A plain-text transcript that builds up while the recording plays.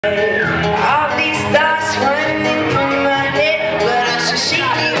All these thoughts running through my head, but I should shake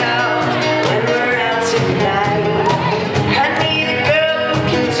it out when we're out tonight. I need a girl who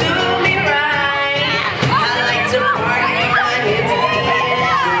can do me right. I like to party with my hands in the air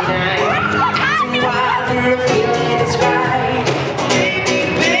every night. Too wild and the feeling is right.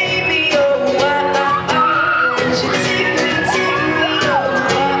 Baby, baby, oh, won't you take me, oh,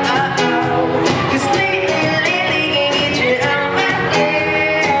 'cause lately, can't get you out my head.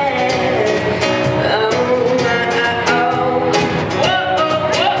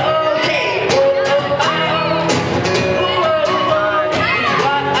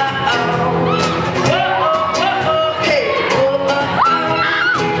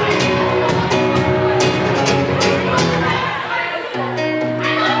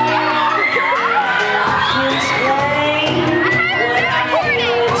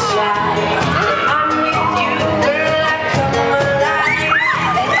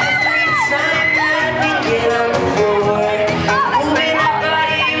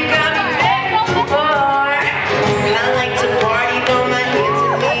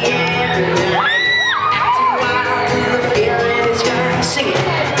 Sing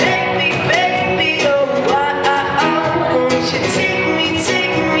it.